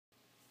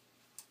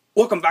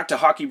Welcome back to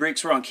Hockey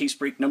Breaks. We're on case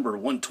break number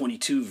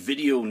 122,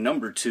 video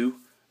number 2,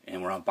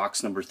 and we're on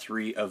box number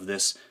 3 of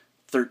this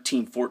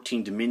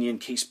 13-14 Dominion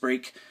case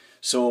break.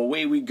 So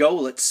away we go.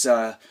 Let's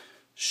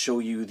show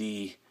you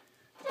the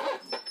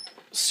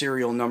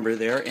serial number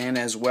there, and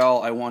as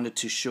well I wanted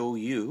to show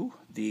you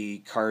the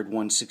card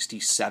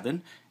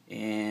 167,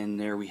 and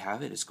there we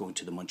have it. It's going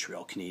to the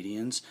Montreal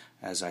Canadiens,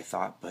 as I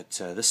thought, but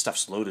this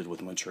stuff's loaded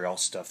with Montreal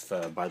stuff,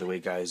 by the way,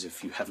 guys,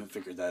 if you haven't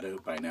figured that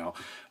out by now.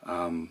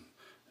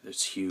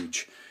 It's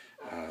huge.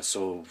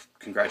 So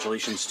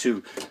congratulations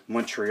to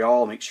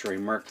Montreal. Make sure I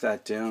mark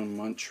that down,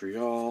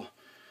 Montreal.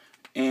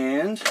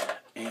 And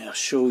I'll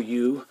show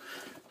you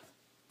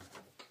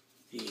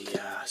the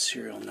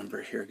serial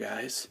number here,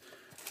 guys.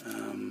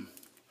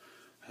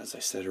 As I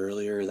said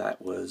earlier,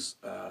 that was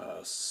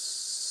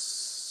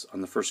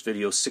on the first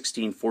video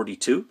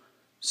 1642.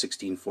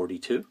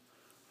 1642.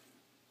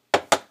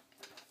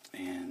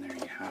 And there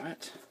you have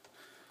it.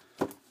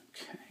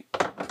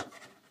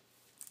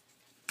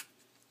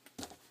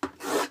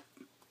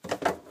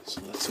 So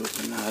let's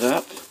open that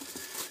up.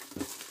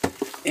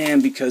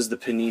 And because the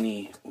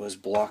Panini was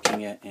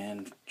blocking it,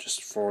 and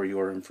just for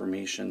your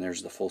information,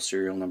 there's the full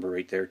serial number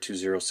right there,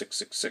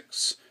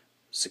 20666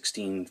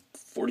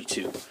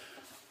 1642.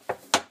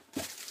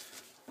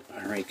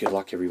 Alright, good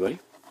luck everybody.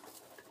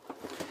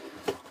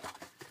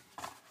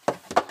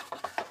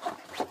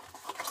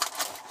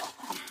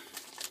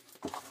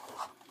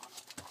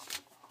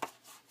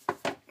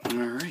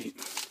 Alright.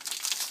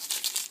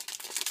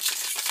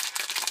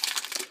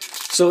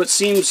 So it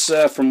seems,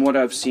 from what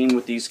I've seen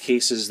with these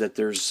cases, that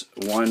there's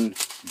one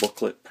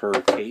booklet per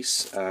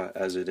case,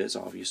 as it is,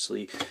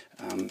 obviously.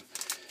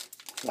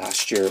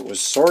 Last year it was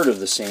sort of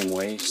the same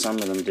way. Some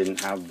of them didn't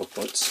have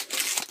booklets,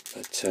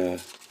 but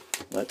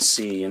let's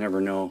see. You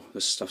never know.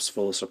 This stuff's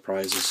full of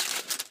surprises,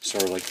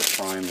 sort of like the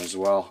Prime as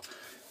well.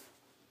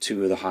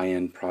 Two of the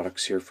high-end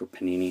products here for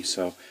Panini.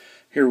 So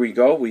here we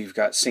go. We've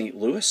got St.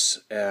 Louis.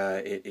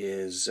 It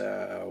is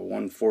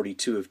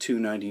 142 of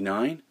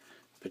 299,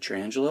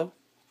 Pietrangelo.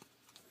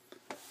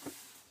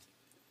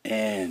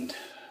 And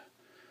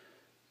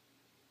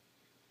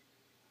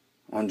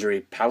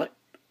Andre Palat,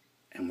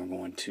 and we're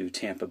going to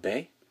Tampa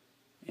Bay,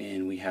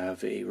 and we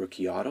have a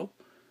rookie auto,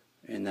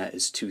 and that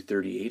is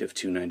 238 of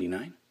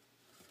 299.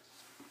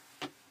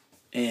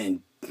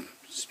 And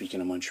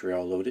speaking of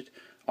Montreal loaded,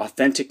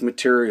 authentic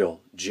material,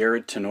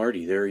 Jarred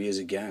Tinordi, there he is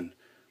again,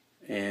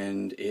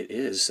 and it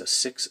is a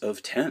 6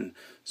 of 10,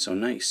 so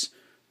nice.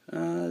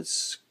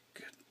 It's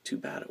too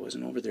bad it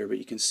wasn't over there, but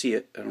you can see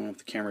it. I don't know if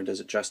the camera does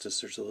it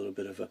justice. There's a little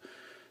bit of a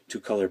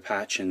two-color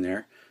patch in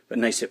there, but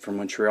nice hit from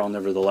Montreal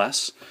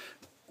nevertheless.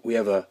 We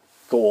have a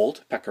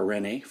gold Pekka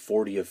Rinne,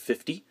 40 of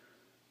 50,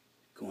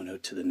 going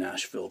out to the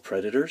Nashville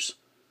Predators.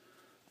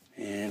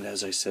 And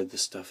as I said,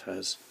 this stuff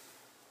has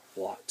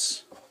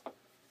lots.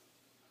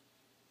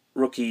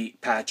 Rookie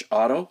patch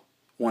auto,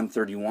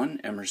 131,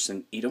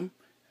 Emerson Edom.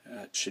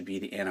 It should be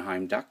the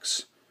Anaheim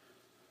Ducks.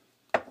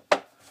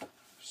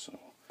 So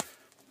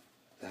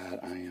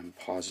that I am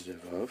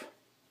positive of.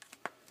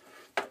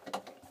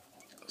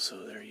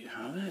 So there you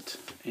have it.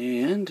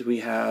 And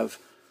we have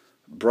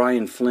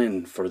Brian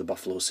Flynn for the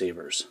Buffalo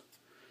Sabres.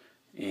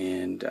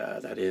 And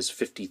that is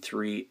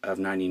 53 of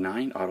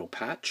 99, auto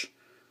patch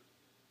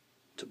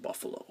to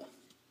Buffalo.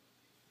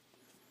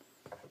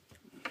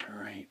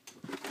 Alright,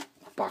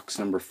 box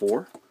number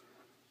 4.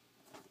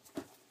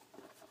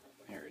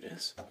 There it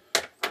is.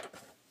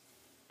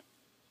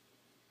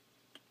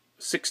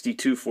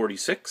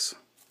 6246.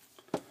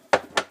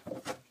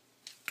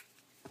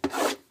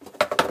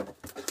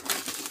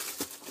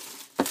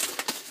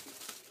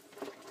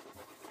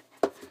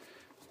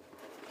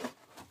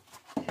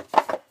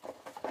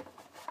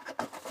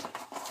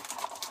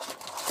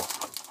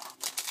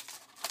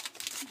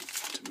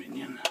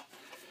 Dominion.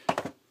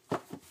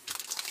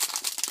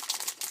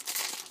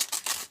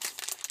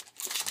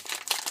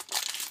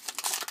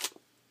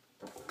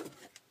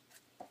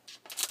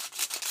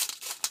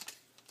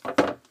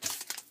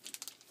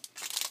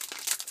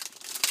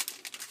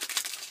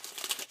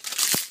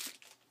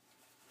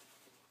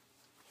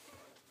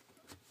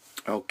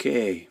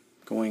 Okay,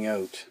 going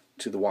out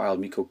to the Wild,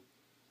 Mikko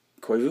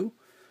Koivu.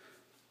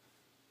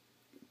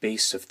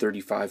 Base of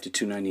 35 to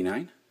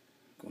 299.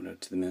 Going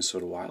out to the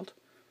Minnesota Wild.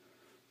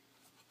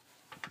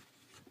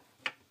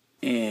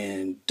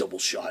 And double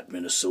shot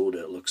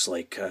Minnesota. It looks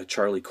like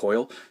Charlie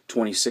Coyle,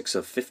 26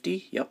 of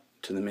 50. Yep,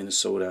 to the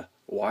Minnesota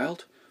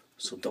Wild.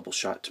 So double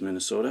shot to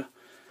Minnesota.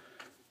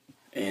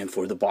 And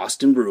for the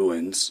Boston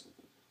Bruins,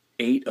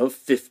 8 of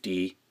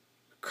 50,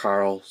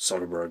 Carl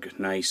Soderberg.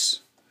 Nice.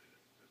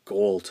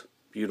 Gold.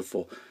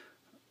 Beautiful.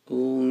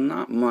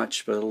 Not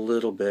much, but a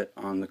little bit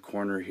on the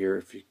corner here,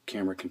 if your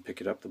camera can pick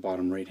it up, the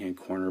bottom right-hand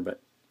corner, but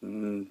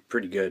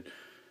pretty good.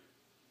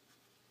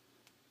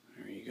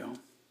 There you go.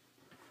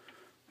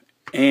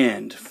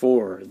 And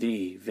for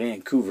the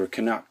Vancouver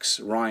Canucks,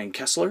 Ryan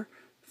Kesler,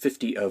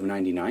 50 of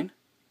 99.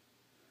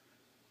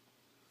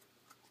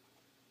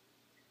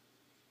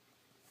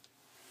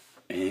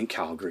 And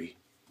Calgary.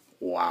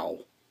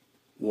 Wow.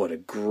 What a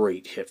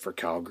great hit for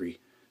Calgary.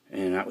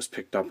 and that was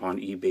picked up on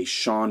eBay.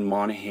 Sean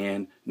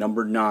Monahan,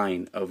 number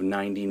 9 of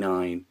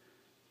 99.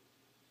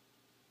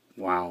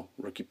 Wow,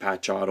 rookie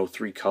patch auto,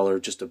 3-color,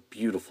 just a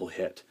beautiful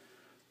hit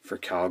for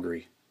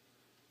Calgary.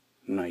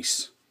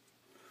 Nice.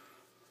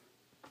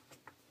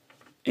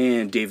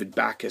 And David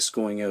Backes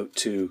going out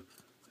to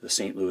the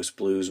St. Louis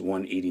Blues,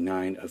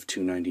 189 of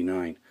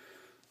 299.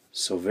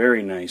 So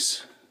very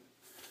nice.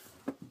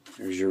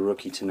 There's your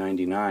rookie to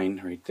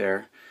 99 right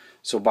there.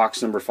 So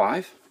box number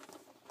 5.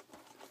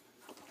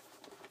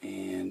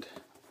 And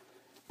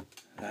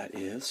that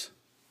is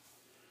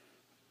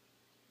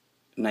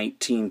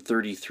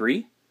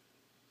 1933.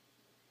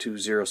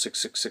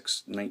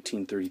 20666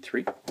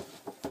 1933.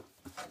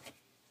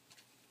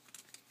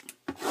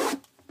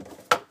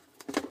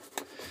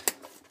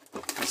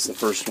 That's the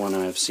first one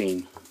I've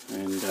seen,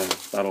 and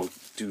that'll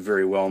do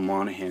very well.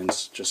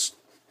 Monahan's just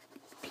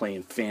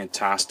playing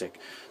fantastic.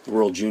 The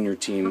World Junior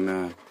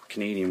team,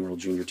 Canadian World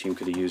Junior team,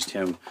 could have used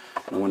him.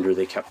 No wonder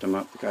they kept him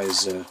up. The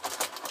guy's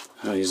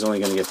he's only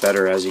going to get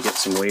better as he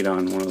gets some weight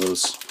on. One of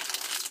those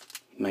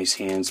nice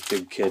hands,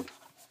 big kid.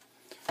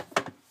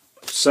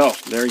 So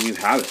there you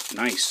have it.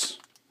 Nice.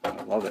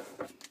 I love it.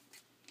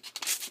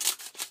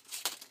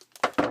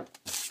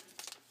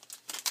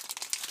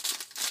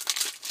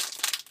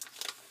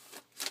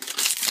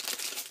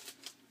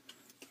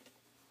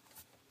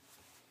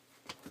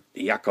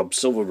 Jakob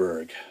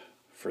Silfverberg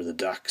for the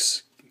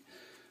Ducks.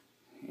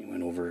 He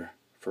went over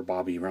for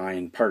Bobby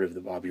Ryan, part of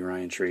the Bobby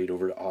Ryan trade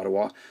over to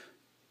Ottawa,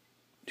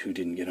 who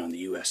didn't get on the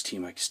U.S.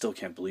 team. I still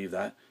can't believe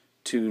that.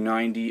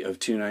 290 of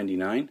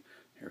 299.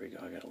 Here we go.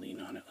 I got to lean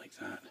on it like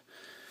that.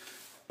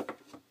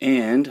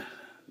 And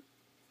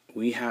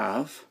we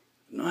have,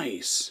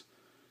 nice,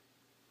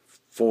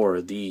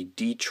 for the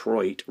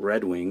Detroit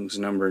Red Wings,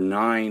 number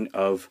 9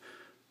 of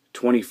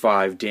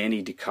 25,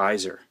 Danny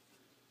DeKeyser.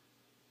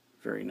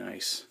 Very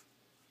nice.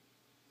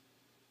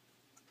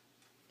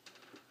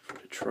 For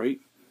Detroit.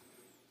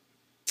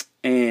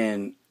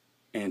 And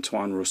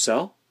Antoine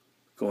Roussel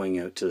going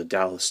out to the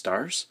Dallas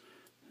Stars.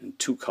 And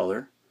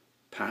 2-color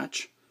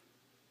patch.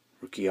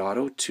 Rookie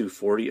auto,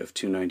 240 of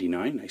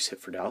 299. Nice hit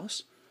for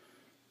Dallas.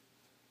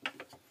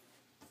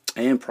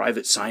 And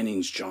private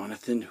signings,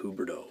 Jonathan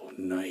Huberdeau.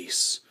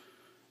 Nice.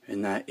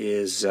 And that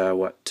is,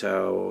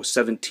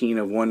 17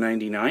 of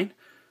 199.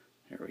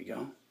 There we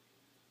go.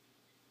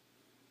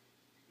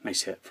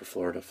 Nice hit for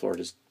Florida.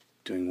 Florida's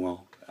doing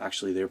well.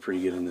 Actually, they're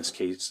pretty good in this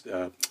case,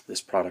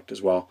 this product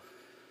as well.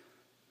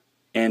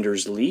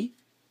 Anders Lee.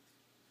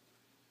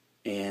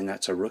 And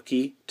that's a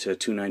rookie to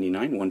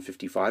 299,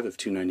 155 of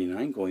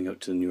 299, going out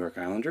to the New York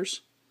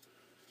Islanders.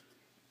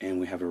 And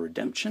we have a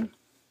redemption.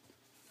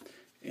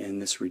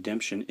 And this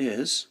redemption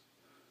is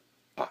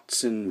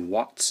Otson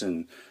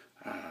Watson.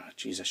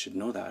 Geez, I should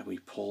know that. We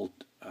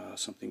pulled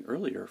something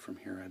earlier from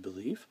here, I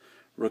believe.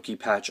 Rookie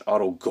patch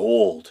auto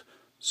gold.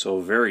 So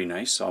very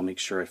nice. I'll make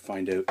sure I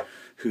find out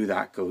who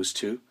that goes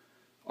to.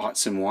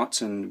 Otson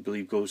Watson, I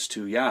believe, goes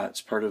to, yeah,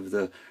 it's part of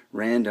the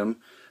random,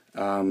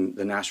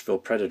 the Nashville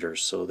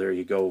Predators. So there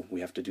you go.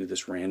 We have to do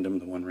this random,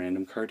 the one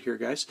random card here,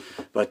 guys.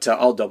 But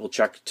I'll double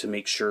check to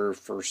make sure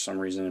for some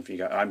reason if you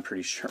got, I'm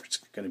pretty sure it's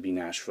going to be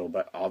Nashville,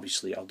 but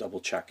obviously I'll double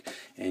check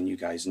and you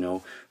guys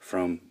know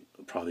from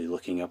probably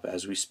looking up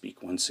as we speak.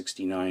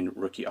 169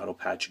 rookie auto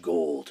patch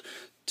gold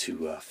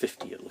to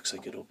 50 it looks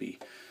like it'll be.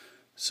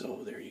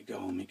 So there you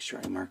go. Make sure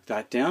I mark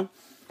that down.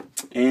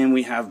 And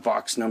we have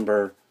box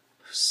number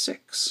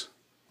 6.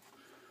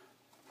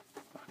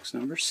 Box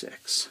number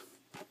 6.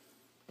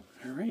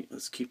 All right,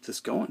 let's keep this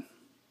going.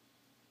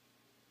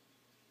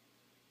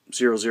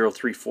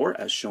 0034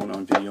 as shown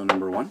on video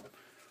number 1.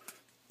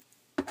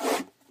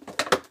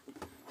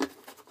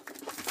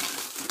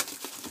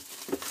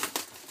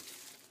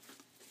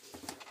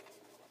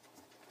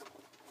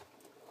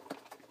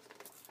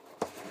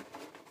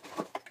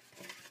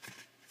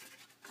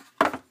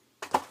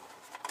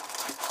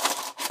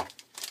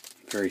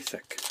 Very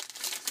thick.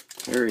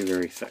 Very,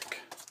 very thick.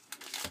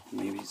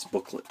 Maybe it's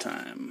booklet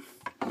time.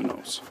 Who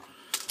knows?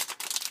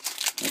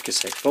 Like I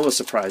say, full of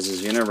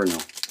surprises. You never know.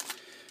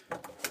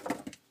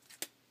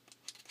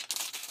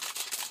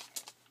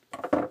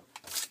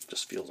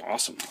 Just feels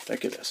awesome how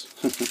thick it is.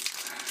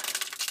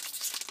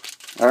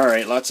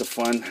 Alright, lots of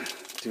fun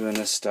doing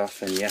this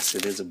stuff. And yes,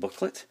 it is a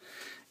booklet.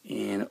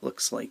 And it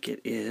looks like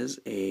it is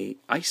a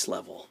ice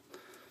level.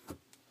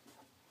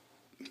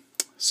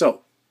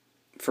 So,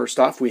 first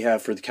off, we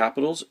have for the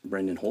Capitals,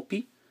 Brendan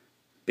Holtby.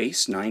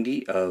 Base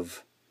 90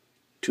 of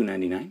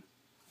 299.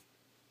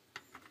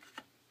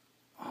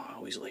 Oh, I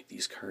always like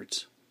these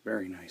cards.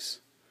 Very nice.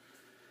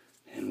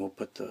 And we'll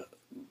put the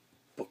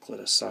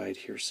booklet aside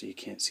here so you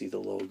can't see the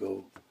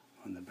logo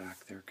on the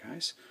back there,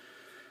 guys.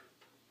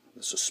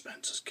 The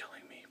suspense is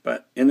killing me.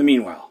 But in the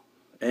meanwhile,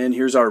 and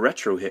here's our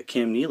retro hit,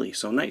 Cam Neely.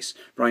 So nice.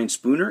 Brian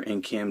Spooner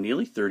and Cam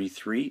Neely,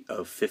 33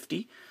 of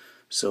 50.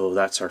 So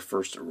that's our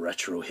first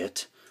retro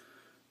hit.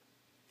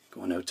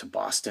 Going out to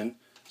Boston.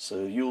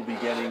 So you'll be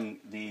getting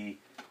the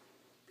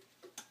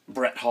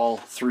Brett Hall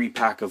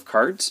 3-pack of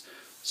cards.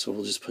 So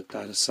we'll just put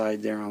that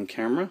aside there on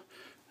camera.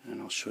 And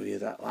I'll show you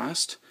that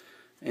last.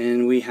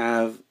 And we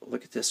have,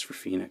 look at this for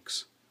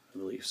Phoenix. I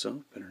believe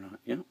so. Better not.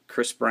 Yeah.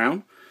 Chris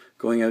Brown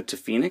going out to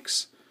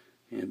Phoenix.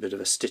 And a bit of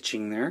a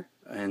stitching there.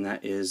 And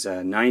that is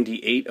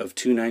 98 of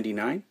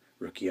 299.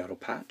 Rookie auto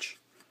patch.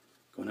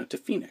 Going out to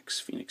Phoenix.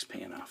 Phoenix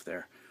paying off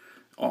there.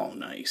 Oh,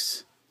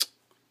 nice.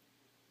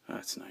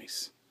 That's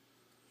nice.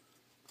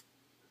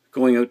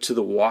 Going out to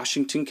the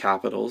Washington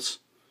Capitals.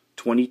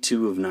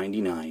 22 of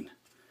 99.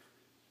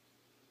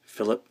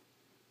 Philip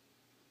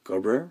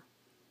Grubauer?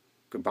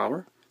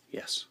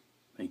 Yes.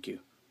 Thank you.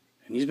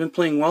 And he's been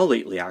playing well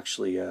lately,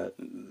 actually,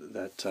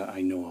 that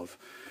I know of.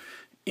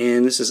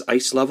 And this is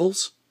ice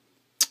levels,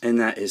 and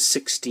that is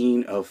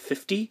 16 of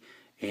 50,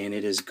 and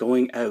it is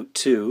going out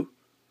to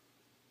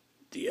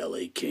the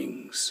LA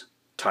Kings,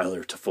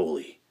 Tyler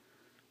Toffoli.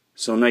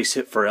 So nice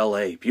hit for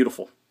LA.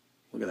 Beautiful.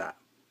 Look at that.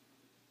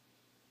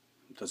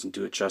 Doesn't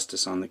do it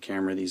justice on the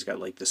camera. These got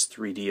like this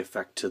 3D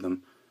effect to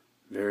them.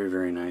 Very,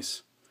 very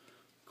nice.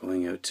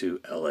 Going out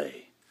to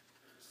LA.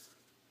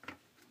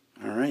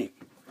 All right.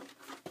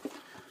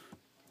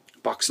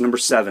 Box number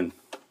 7.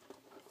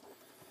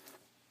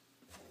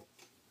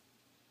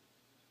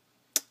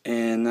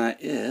 And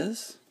that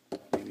is,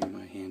 maybe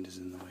my hand is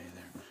in the way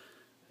there.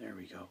 There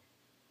we go.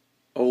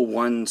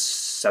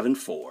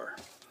 0174.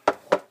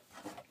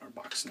 Our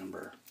box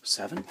number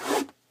 7.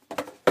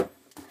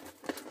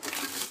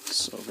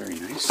 So very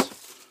nice.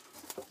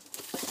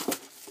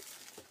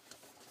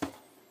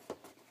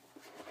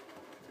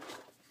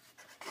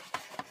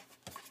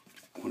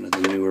 One of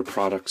the newer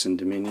products in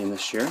Dominion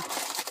this year.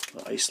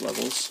 The ice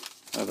levels.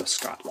 I have a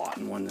Scott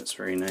Laughton one that's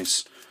very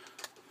nice.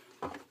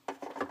 Okay.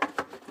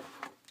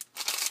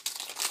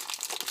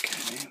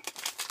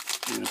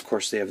 And of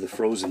course they have the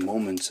frozen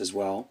moments as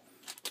well.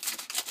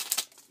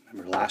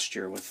 Remember last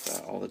year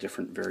with all the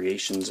different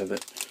variations of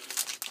it.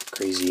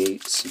 Crazy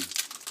Eights and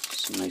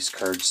some nice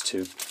cards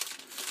too.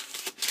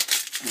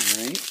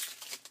 Alright.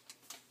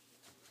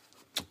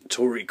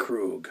 Torrey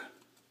Krug.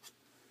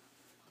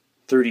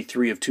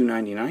 33 of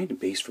 299,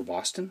 base for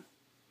Boston.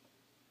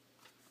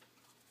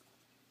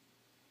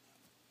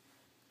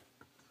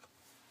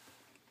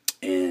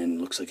 And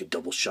looks like a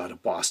double shot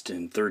of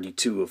Boston,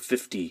 32 of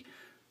 50.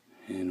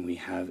 And we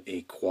have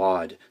a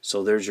quad.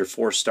 So there's your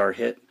 4-star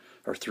hit,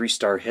 or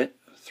 3-star hit,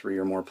 3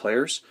 or more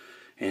players.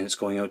 And it's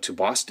going out to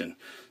Boston.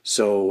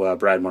 So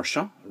Brad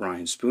Marchand,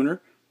 Ryan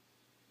Spooner,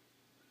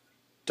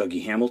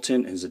 Dougie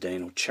Hamilton, and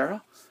Zdeno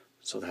Chara.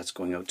 So that's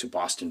going out to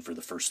Boston for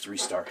the first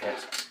 3-star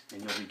hit.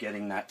 And you'll be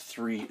getting that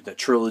the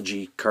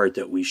trilogy card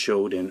that we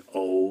showed. And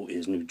oh,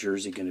 is New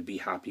Jersey going to be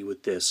happy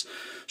with this.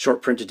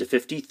 Short printed to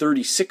 50,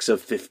 36 of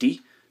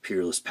 50.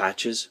 Peerless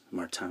patches,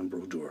 Martin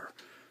Brodeur.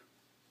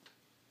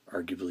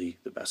 Arguably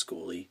the best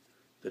goalie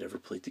that ever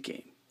played the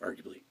game.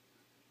 Arguably.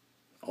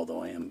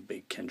 Although I am a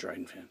big Ken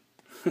Dryden fan.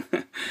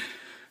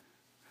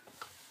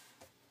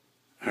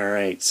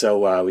 Alright,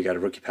 so we got a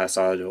rookie pass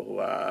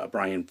auto,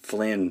 Brian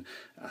Flynn,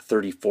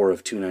 34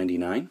 of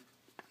 299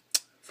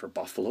 for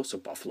Buffalo, so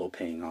Buffalo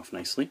paying off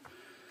nicely.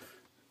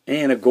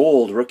 And a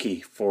gold rookie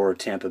for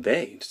Tampa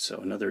Bay, so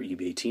another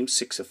eBay team,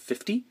 6 of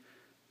 50.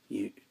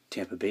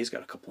 Tampa Bay's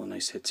got a couple of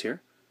nice hits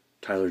here.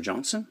 Tyler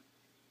Johnson.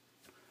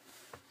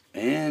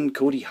 And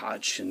Cody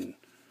Hodgson,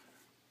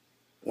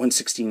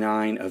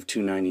 169 of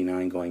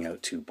 299 going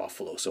out to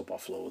Buffalo, so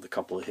Buffalo with a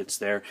couple of hits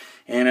there.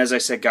 And as I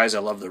said, guys, I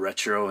love the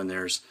retro, and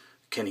there's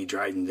Kenny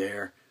Dryden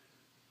there,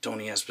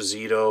 Tony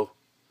Esposito,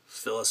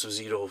 Phil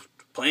Esposito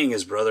playing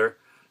his brother,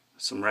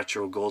 some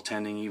retro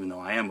goaltending, even though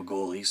I am a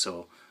goalie,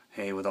 so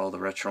hey, with all the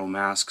retro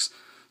masks.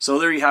 So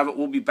there you have it.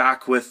 We'll be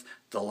back with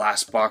the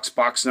last box,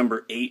 box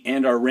number 8,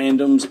 and our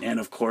randoms, and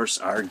of course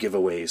our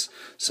giveaways.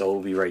 So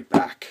we'll be right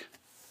back.